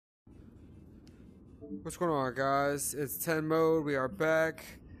What's going on, guys? It's 10 mode. We are back.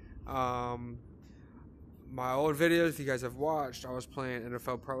 Um, my old videos, if you guys have watched, I was playing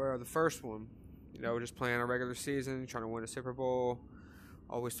NFL Pro Era, the first one. Just playing a regular season, trying to win a Super Bowl.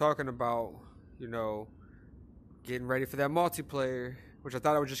 Always talking about, you know, getting ready for that multiplayer, which I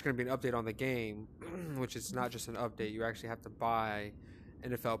thought it was just going to be an update on the game, which is not just an update. You actually have to buy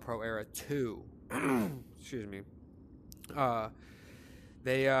NFL Pro Era 2. Excuse me. Uh,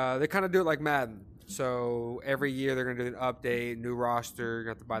 they kind of do it like Madden. So every year they're gonna do an update, new roster. You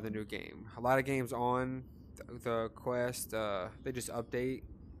have to buy the new game. A lot of games on the Quest, they just update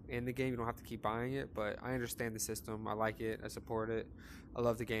in the game. You don't have to keep buying it, but I understand the system. I like it. I support it. I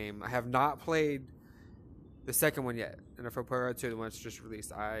love the game. I have not played the second one yet, NFL Pro 2, the one that's just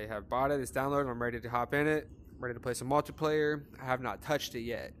released. I have bought it. It's downloaded. I'm ready to hop in it. I'm ready to play some multiplayer. I have not touched it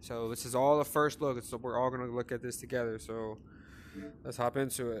yet. So this is all the first look. So we're all gonna look at this together. So let's hop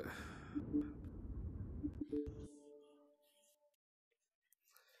into it.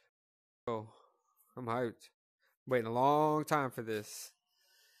 Oh, I'm hyped. Waiting a long time for this.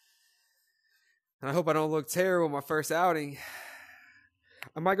 And I hope I don't look terrible my first outing.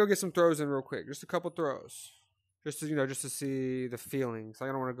 I might go get some throws in real quick. Just a couple throws. Just to see the feelings. I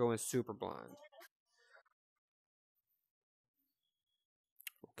don't want to go in super blind.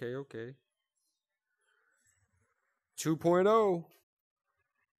 Okay, okay. 2.0.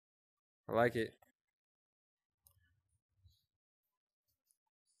 I like it.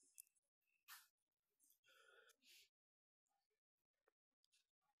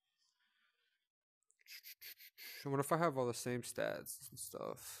 I wonder if I have all the same stats and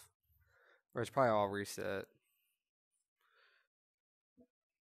stuff. Or it's probably all reset.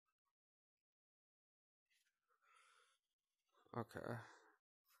 Okay.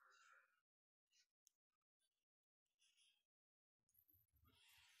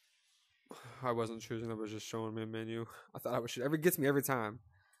 I wasn't choosing, I was just showing me a menu. I thought I was every gets me every time.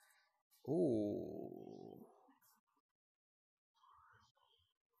 Ooh.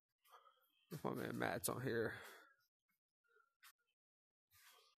 My man Matt's on here.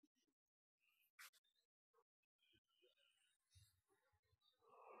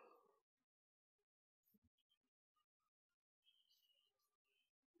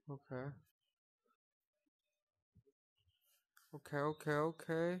 Okay. Okay, okay,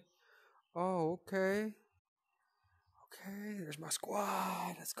 okay. Oh, okay. Okay, there's my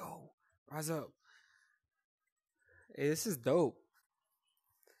squad. Let's go. Rise up. Hey, this is dope.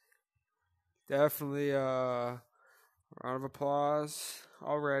 Definitely round of applause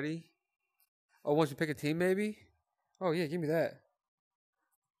already. Oh, once you pick a team maybe? Oh yeah, give me that.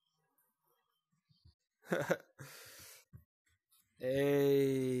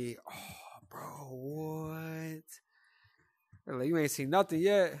 Hey, oh bro, what? Like, you ain't seen nothing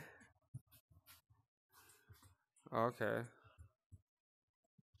yet. Okay.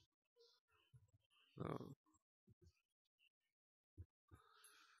 Oh,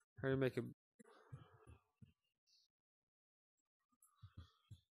 how do you make it?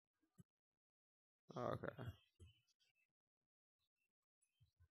 Oh, okay.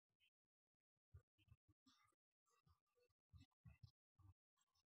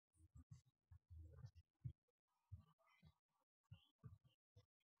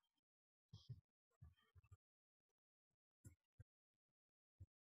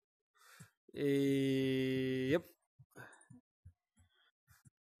 Yep.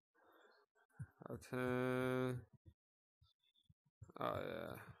 Okay. Oh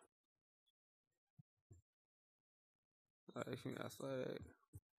yeah. Athletic.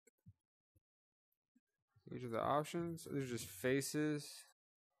 These are the options. These are just faces.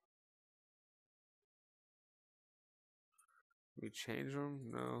 We change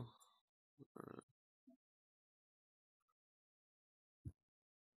them? No.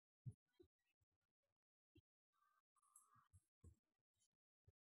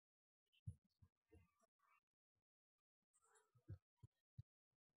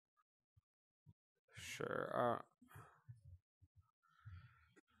 Sure.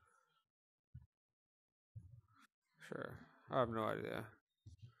 Sure. I have no idea.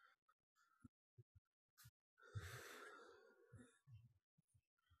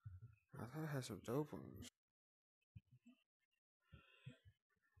 I thought I had some dope ones.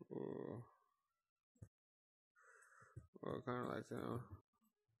 Ooh. Well, kind of like that.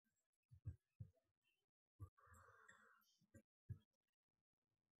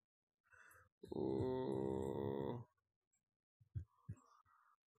 Ooh.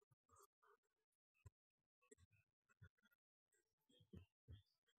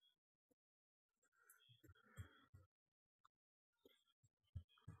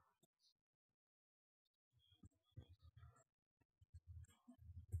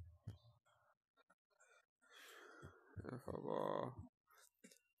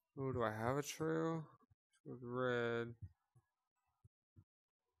 Oh, do I have a trail? With red.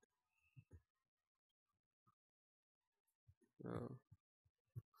 No.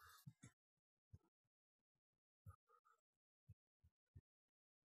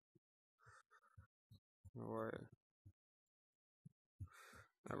 No way.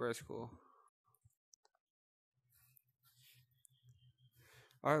 That red's cool.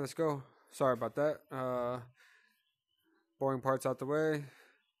 All right, let's go. Sorry about that. Boring parts out the way.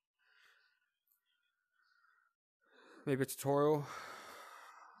 Maybe a tutorial.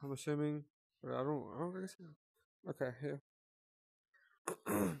 I'm assuming, but I don't think so. Okay, yeah.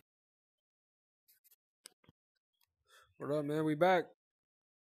 What up, man? We back.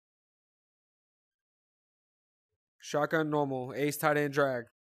 Shotgun normal. Ace tight end drag.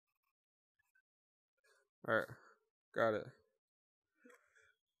 All right, got it.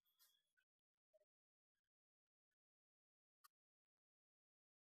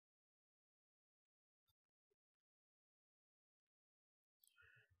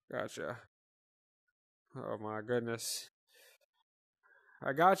 Gotcha. Oh my goodness.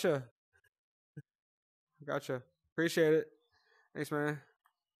 I gotcha. Gotcha. Appreciate it. Thanks, man.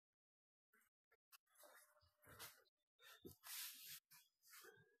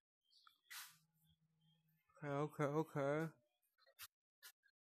 Okay, okay.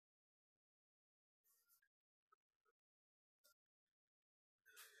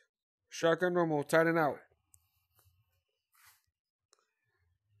 Shotgun normal. Tighten out.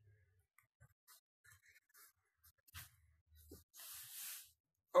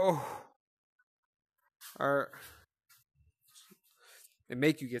 Oh. All right. And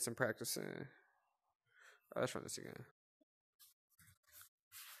make you get some practice in. Let's run this again.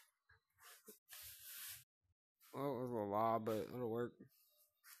 Well, it was a little loud, but it'll work.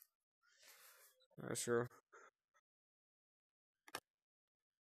 That's true.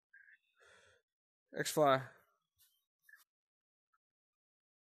 X fly.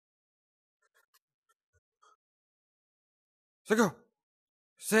 Say go.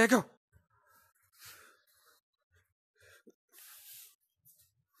 Say go.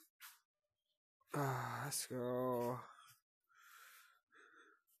 Let's go.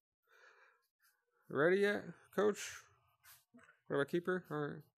 Ready yet, coach? What about keeper? All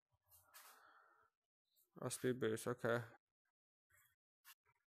right. Oh, speed boost. Okay.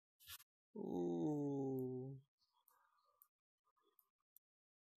 Ooh.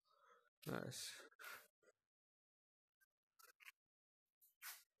 Nice.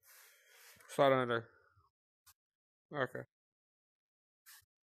 Slide under. Okay.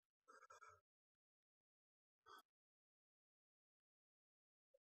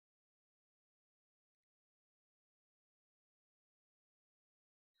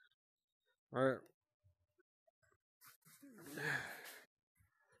 All right.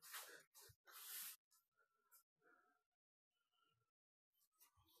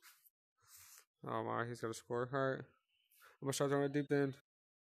 Oh my, he's got to score. All right. I'm gonna start on a deep end.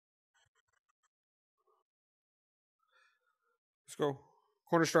 Let's go.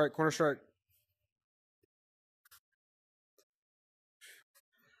 Corner strike. Corner strike.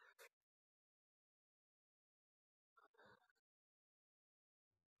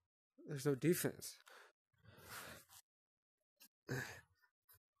 There's no defense.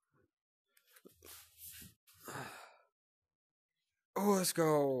 Oh, let's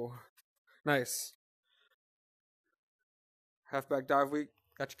go. Nice. Halfback dive week.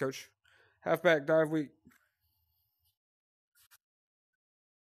 Got you, coach. Halfback dive week.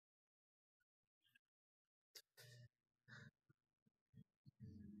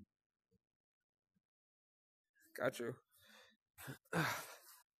 Got you.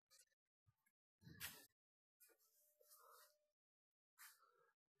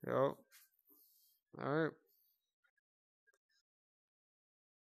 Yo. All right.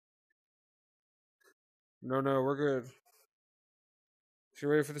 No, no, we're good. If you're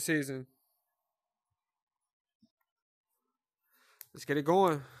ready for the season, let's get it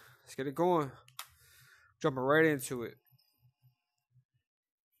going. Let's get it going. Jumping right into it.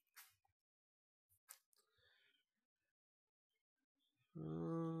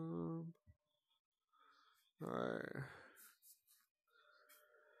 All right.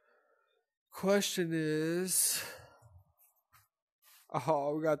 Question is,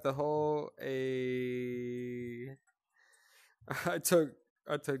 oh, we got the whole a. I took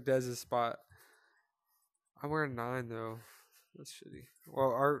Dez's spot. I'm wearing 9 though. That's shitty. Well,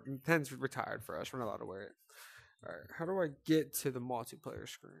 our 10's retired for us. We're not allowed to wear it. All right. How do I get to the multiplayer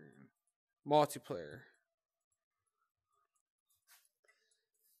screen? Multiplayer.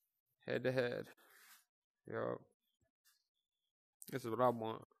 Head to head. Yo. This is what I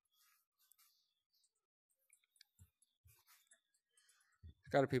want.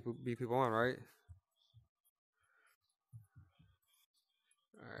 Gotta be people on, right?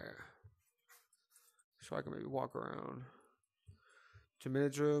 Alright. So I can maybe walk around. 2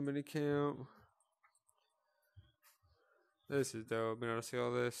 minute drill, mini camp. This is dope. Being able to see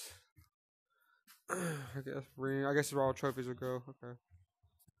all this. I guess ring. I guess where all trophies will go. Okay.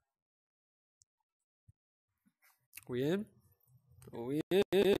 We in? We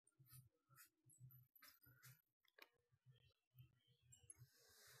in?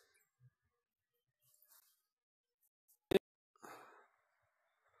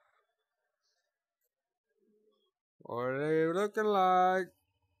 What are they looking like?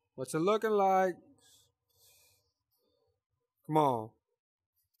 What's it looking like? Come on.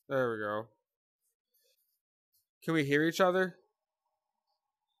 There we go. Can we hear each other?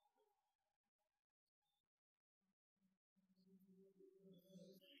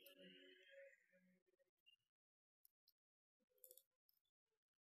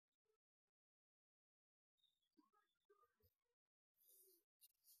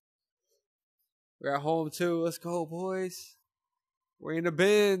 We're at home too. Let's go, boys. We're in the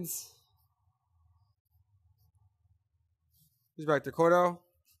bins. He's back to Cordell.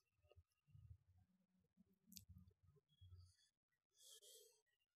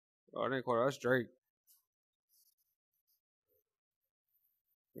 Oh, it ain't Cordell. That's Drake.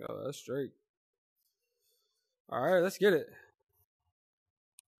 Yeah, that's Drake. All right, let's get it.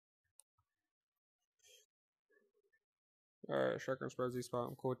 All right, shotgun spreads Z spot.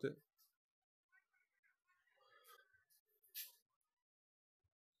 I'm cool with it.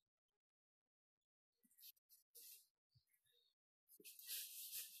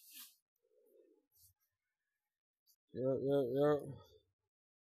 Yep.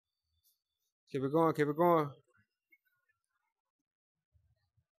 Keep it going. Keep it going.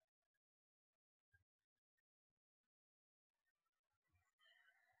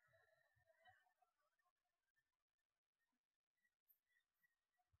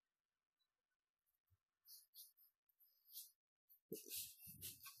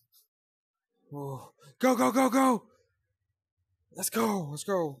 Oh. Go. Let's go.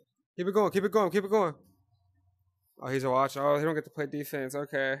 Keep it going. Oh, he's a watch. Oh, he don't get to play defense.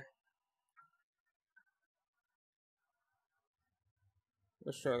 Okay.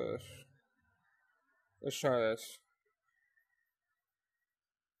 Let's try this.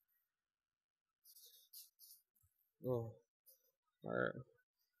 Oh, all right.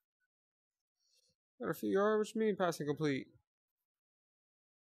 Got a few yards. What you mean passing complete?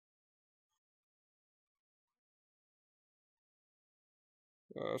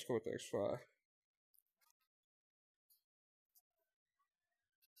 Let's go with the X5.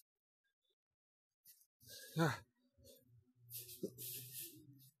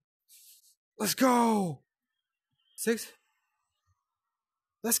 Let's go. 6.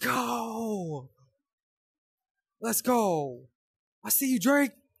 Let's go. I see you,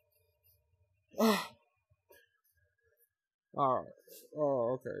 Drake. All right.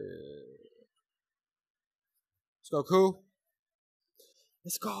 Oh, okay. Let's go, cool.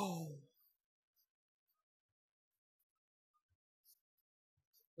 Let's go.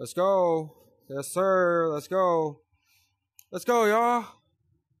 Let's go. Yes, sir. Let's go. Let's go, y'all.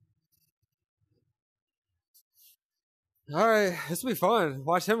 All right, this will be fun.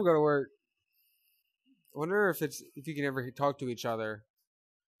 Watch him go to work. I wonder if you can ever talk to each other.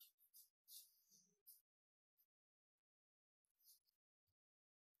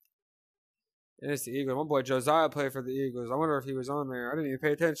 And it's the Eagles. My boy Josiah played for the Eagles. I wonder if he was on there. I didn't even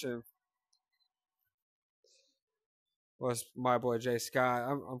pay attention. Well, it's my boy Jay Scott.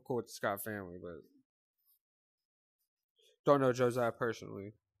 I'm cool with the Scott family, but don't know Josiah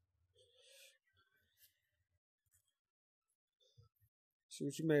personally. See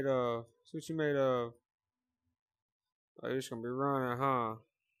what you made of. Oh, you're just gonna be running, huh?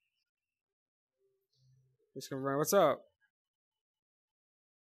 Just gonna run. What's up?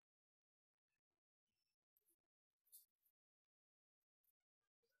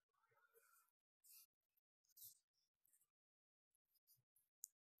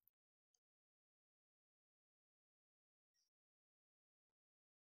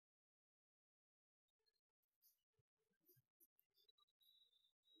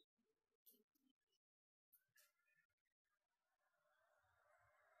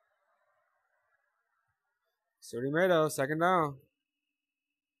 See what he made of. Second down.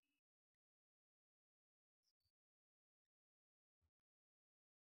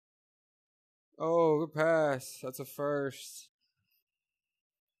 Oh, good pass. That's a first.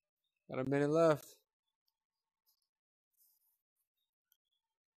 Got a minute left.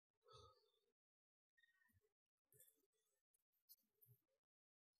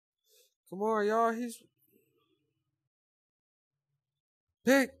 Come on, y'all. He's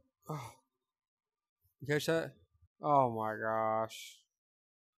pick. Oh, you catch that? Oh my gosh.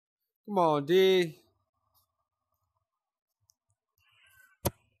 Come on, D.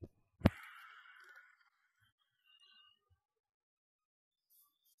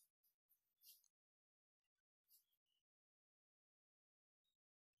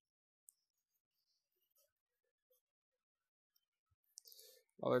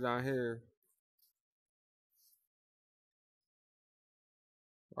 All the way down here.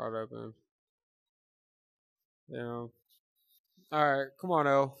 Wide open. Yeah. All right. Come on,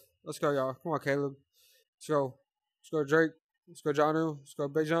 L. Let's go, y'all. Come on, Caleb. Let's go. Let's go, Drake. Let's go, Jonu. Let's go,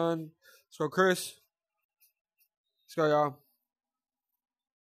 Big John. Let's go, Chris. Let's go, y'all.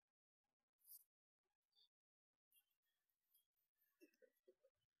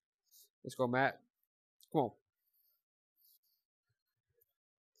 Let's go, Matt. Come on.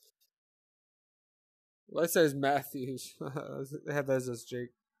 Let's say it's Matthews. They have that as Jake.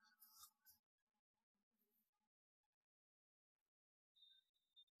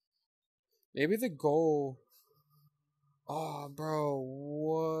 Maybe the goal. Oh, bro.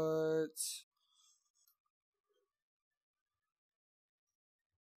 What?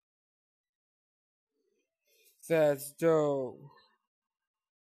 That's dope.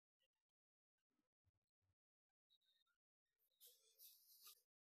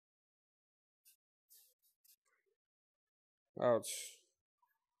 Ouch.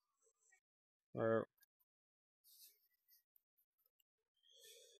 All right.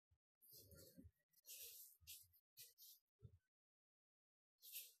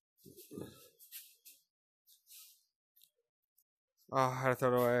 Oh, I had to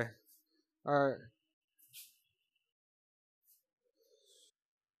throw it away. All right.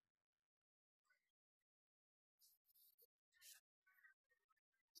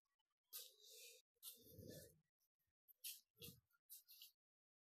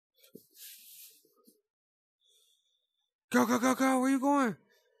 Go, go, go, go. Where you going?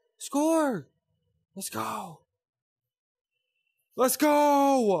 Score. Let's go. Let's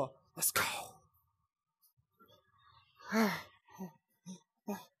go. Let's go.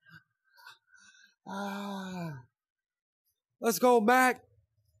 Ah. Let's go, Mac.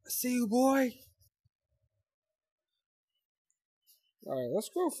 See you, boy. All right, let's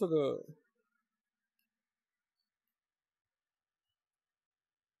go for the.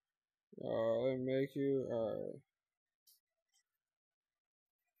 Let me make you. All right.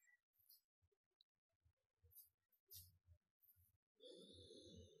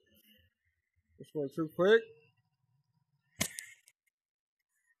 Let's go too quick.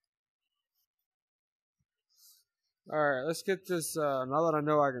 All right, let's get this. Now that I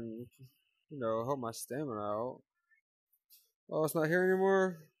know I can, help my stamina out. Oh, it's not here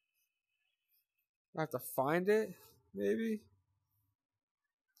anymore. I have to find it, maybe.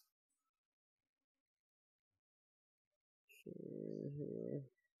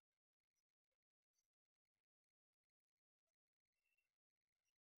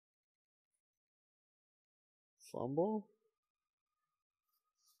 Fumble?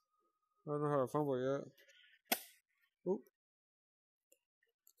 I don't know how to fumble yet. Oop.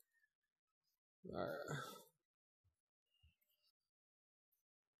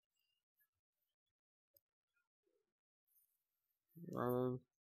 Alright.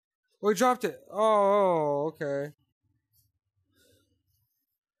 Oh, he dropped it. Oh, okay.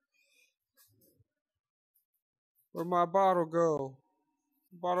 Where'd my bottle go?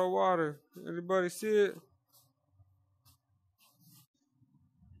 Bottle of water. Anybody see it?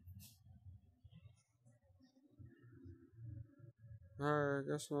 Alright,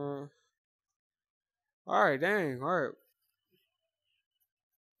 guess not. Alright, dang. Alright.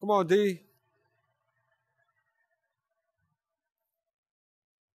 Come on, D.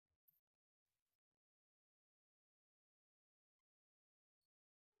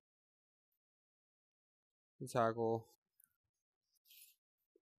 Tackle.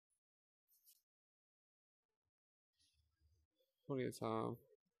 Plenty of time.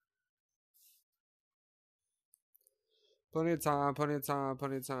 Plenty of time, plenty of time,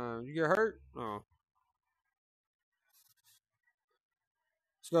 plenty of time. You get hurt? Oh.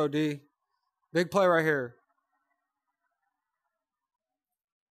 Let's go, D. Big play right here.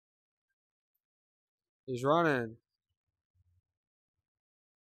 He's running.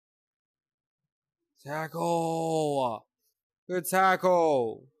 Tackle. Good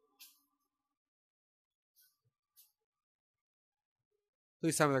tackle.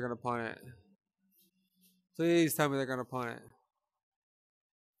 Please tell me they're going to punt it. Please tell me they're going to punt it.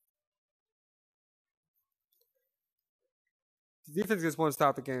 The defense gets one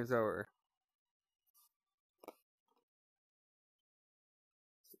stop, the game's over.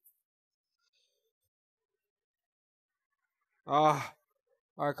 Ah,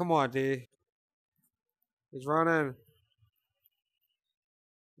 all right, come on, D. He's running.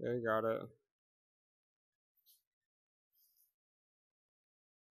 Yeah, you got it.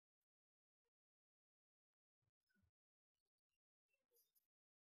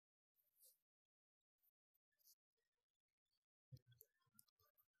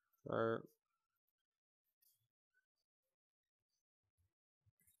 All right.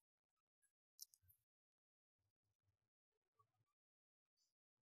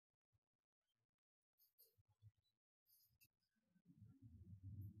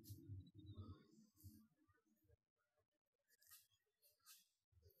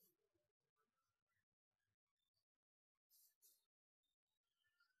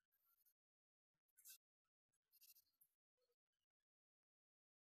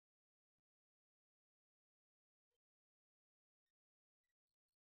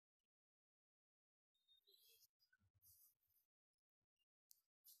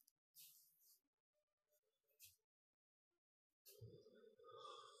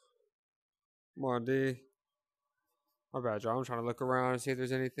 Come on, D. My bad, John. I'm trying to look around and see if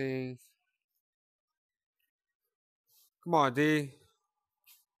there's anything. Come on, D.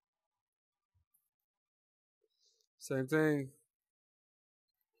 Same thing.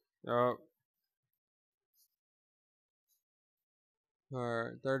 Yup. All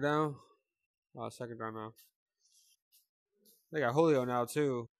right. Third down. Oh, second down now. They got Julio now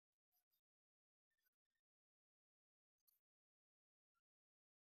too.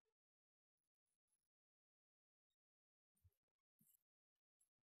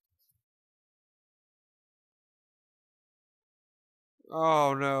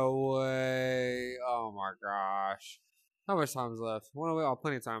 Oh no way! Oh my gosh! How much time is left? One away. Oh,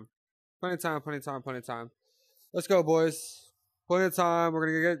 plenty of time. Plenty of time. Plenty of time. Plenty of time. Let's go, boys. Plenty of time. We're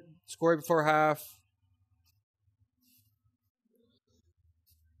gonna get scored before half.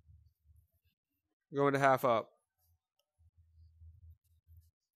 Going to half up.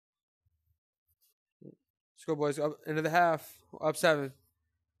 Let's go, boys. Up into the half. Up 7.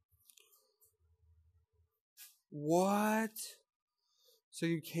 What? So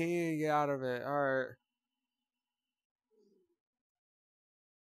you can get out of it. All right.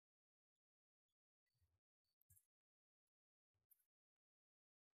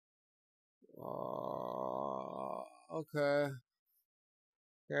 Okay.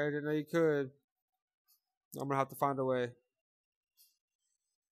 Yeah, I didn't know you could. I'm gonna have to find a way.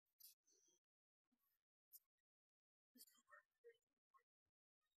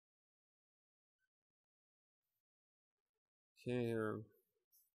 Can't hear him.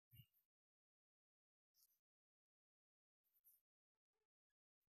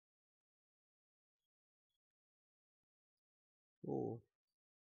 Ooh.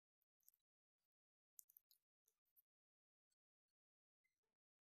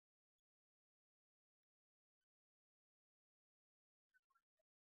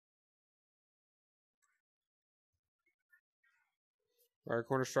 All right,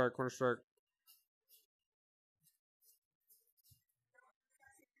 corner strike, corner strike.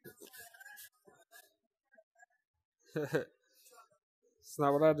 It's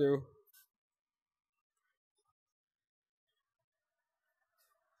not what I do.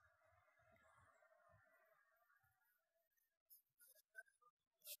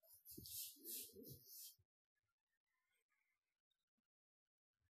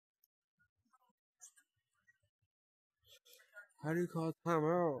 How do you call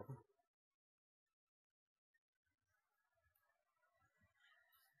timeout?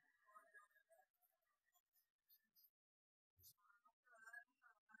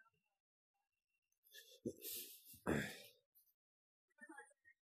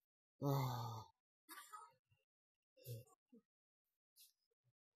 Oh,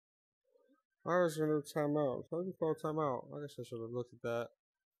 I was gonna timeout. How do you call timeout? I guess I should have looked at that.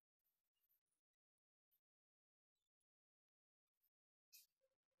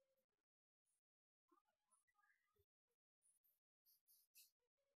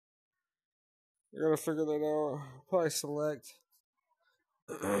 I gotta figure that out. Probably select.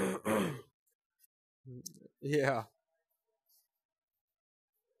 Yeah.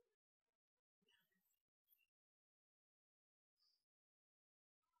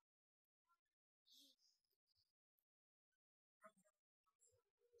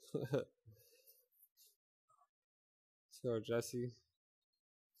 Let's go, Jesse.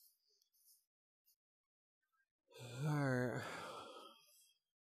 All right.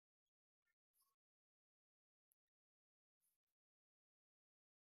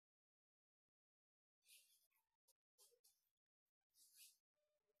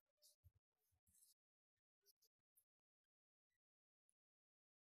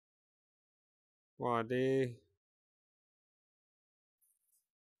 Come on, D.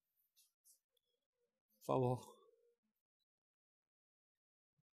 Fumble.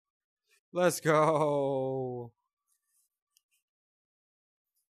 Let's go.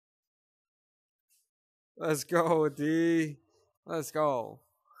 Let's go, D. Let's go.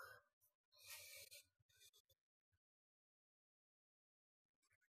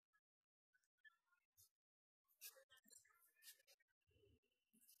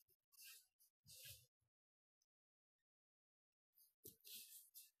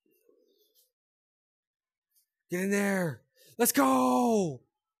 Get in there. Let's go.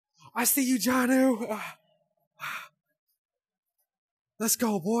 I see you, Janu. Let's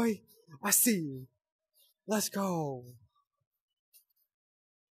go, boy. I see you. Let's go.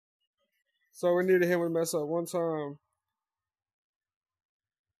 So we needed him to mess up one time.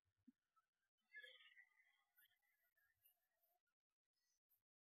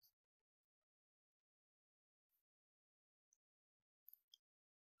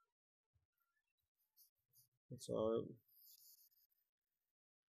 That's all right.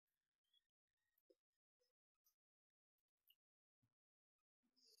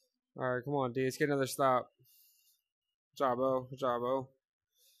 All right, come on, D. Let's get another stop. Good job, Bo. Good job, Bo.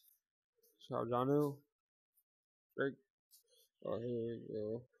 Good job, Janu. Great. Oh, here we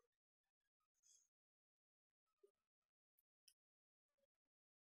go.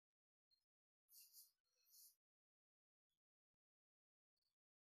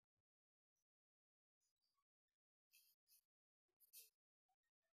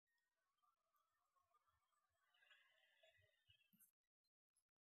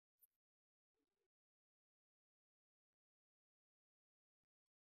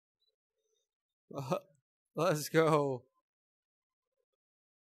 Let's go.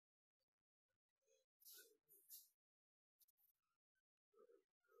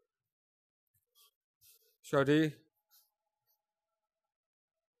 Let's go, D.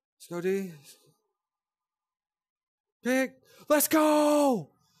 Let's go, D. Pick. Let's go.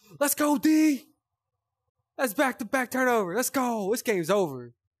 Let's go, D. That's back-to-back turnover. Let's go. This game's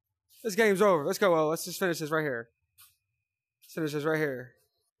over. This game's over. Let's go. Oh, let's just finish this right here. Let's finish this right here.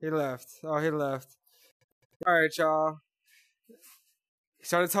 He left. Oh, he left. All right, y'all. He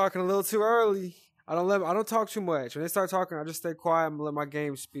started talking a little too early. I don't talk too much. When they start talking, I just stay quiet and let my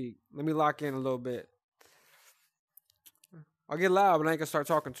game speak. Let me lock in a little bit. I'll get loud, but I ain't gonna start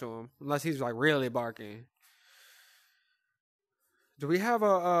talking to him unless he's like really barking. Do we have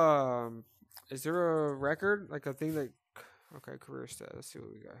a is there a record? Like a thing that okay, career stats. Let's see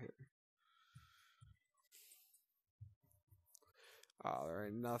what we got here. Oh, there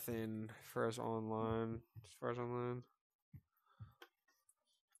ain't nothing for us online. As far as online.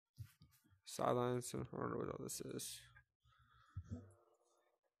 Sidelines. I don't know what all this is.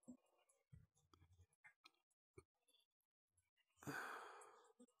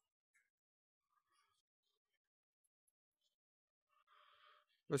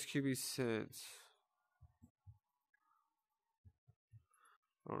 What's QB sense?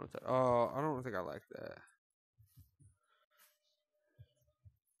 I don't know what that. Oh, I don't think I like that.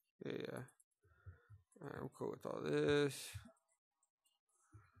 Yeah. Alright, I'm cool with all this.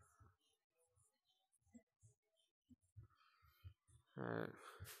 Alright.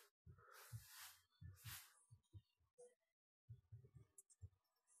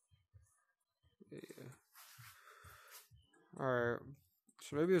 Yeah. Alright.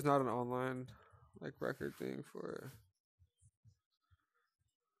 So maybe it's not an online like record thing for it.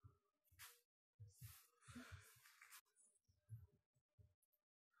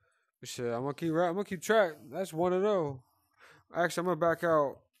 But shit, I'm gonna keep track. That's 1-0. Actually, I'm gonna back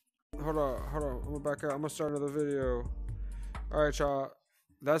out. Hold on. I'm gonna back out. I'm gonna start another video. Alright, y'all.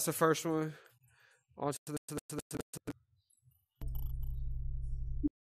 That's the first one. On to the